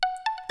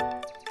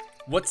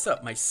What's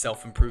up, my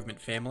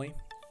self-improvement family?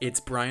 It's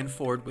Brian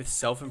Ford with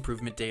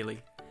Self-Improvement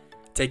Daily.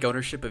 Take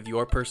ownership of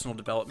your personal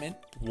development,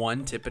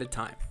 one tip at a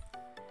time.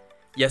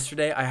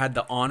 Yesterday, I had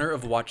the honor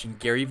of watching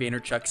Gary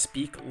Vaynerchuk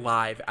speak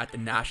live at the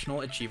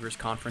National Achievers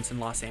Conference in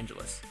Los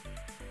Angeles.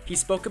 He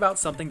spoke about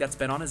something that's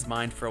been on his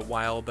mind for a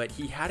while, but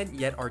he hadn't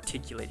yet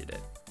articulated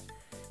it.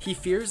 He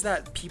fears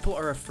that people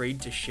are afraid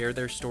to share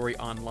their story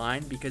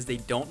online because they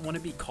don't want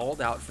to be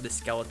called out for the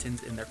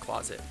skeletons in their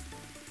closet.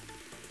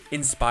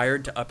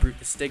 Inspired to uproot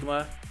the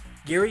stigma,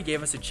 Gary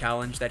gave us a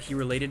challenge that he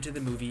related to the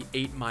movie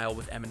 8 Mile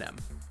with Eminem.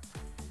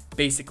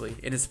 Basically,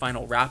 in his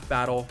final rap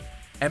battle,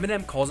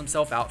 Eminem calls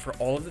himself out for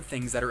all of the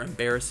things that are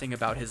embarrassing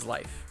about his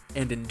life,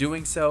 and in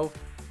doing so,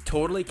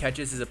 totally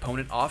catches his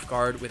opponent off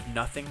guard with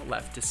nothing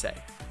left to say.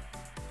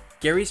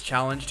 Gary's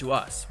challenge to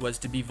us was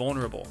to be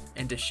vulnerable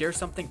and to share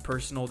something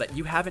personal that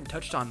you haven't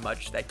touched on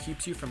much that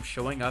keeps you from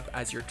showing up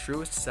as your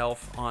truest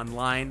self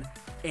online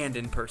and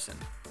in person.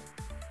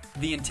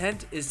 The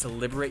intent is to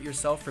liberate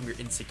yourself from your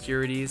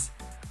insecurities,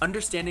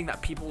 understanding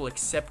that people will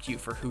accept you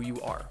for who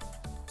you are.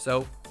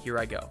 So, here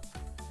I go.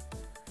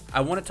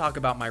 I want to talk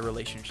about my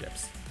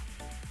relationships.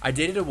 I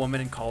dated a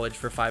woman in college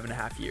for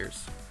 5.5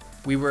 years.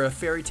 We were a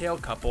fairy tale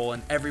couple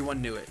and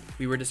everyone knew it.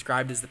 We were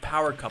described as the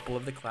power couple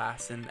of the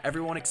class and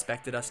everyone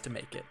expected us to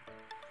make it.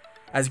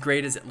 As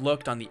great as it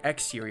looked on the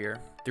exterior,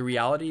 the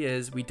reality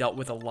is we dealt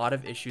with a lot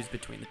of issues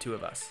between the two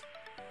of us.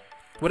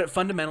 What it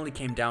fundamentally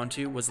came down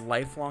to was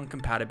lifelong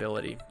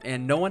compatibility,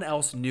 and no one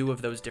else knew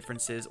of those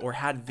differences or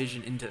had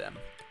vision into them.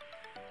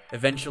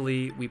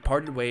 Eventually, we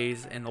parted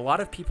ways, and a lot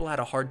of people had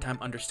a hard time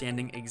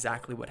understanding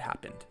exactly what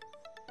happened.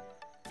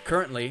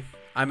 Currently,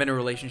 I'm in a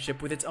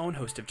relationship with its own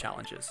host of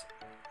challenges.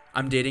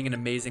 I'm dating an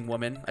amazing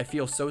woman. I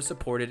feel so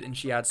supported, and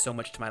she adds so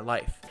much to my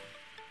life.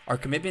 Our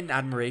commitment and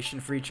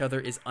admiration for each other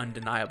is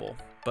undeniable,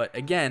 but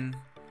again,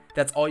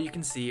 that's all you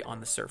can see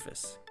on the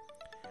surface.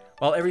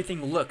 While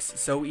everything looks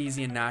so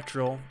easy and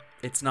natural,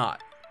 it's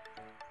not.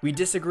 We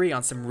disagree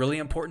on some really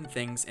important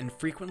things and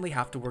frequently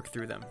have to work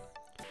through them.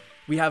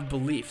 We have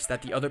beliefs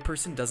that the other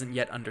person doesn't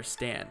yet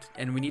understand,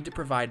 and we need to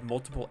provide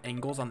multiple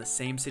angles on the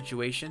same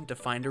situation to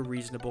find a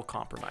reasonable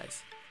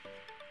compromise.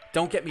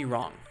 Don't get me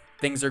wrong,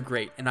 things are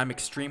great and I'm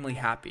extremely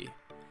happy,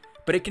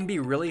 but it can be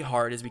really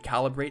hard as we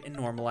calibrate and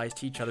normalize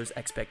to each other's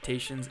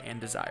expectations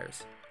and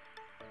desires.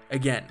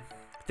 Again,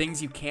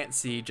 things you can't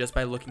see just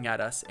by looking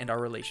at us and our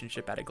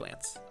relationship at a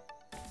glance.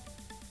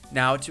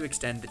 Now to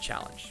extend the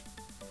challenge.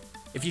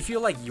 If you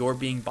feel like you're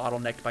being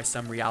bottlenecked by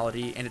some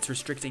reality and it's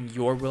restricting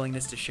your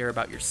willingness to share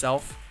about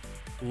yourself,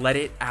 let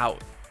it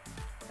out.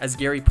 As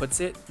Gary puts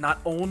it, not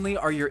only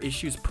are your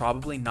issues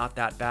probably not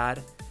that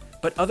bad,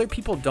 but other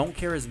people don't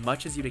care as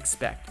much as you'd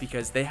expect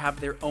because they have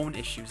their own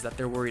issues that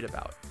they're worried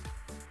about.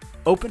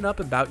 Open up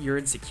about your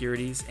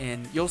insecurities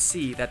and you'll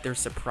see that they're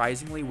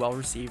surprisingly well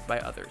received by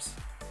others.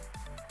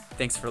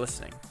 Thanks for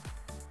listening,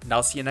 and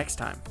I'll see you next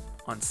time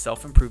on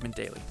Self-Improvement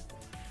Daily.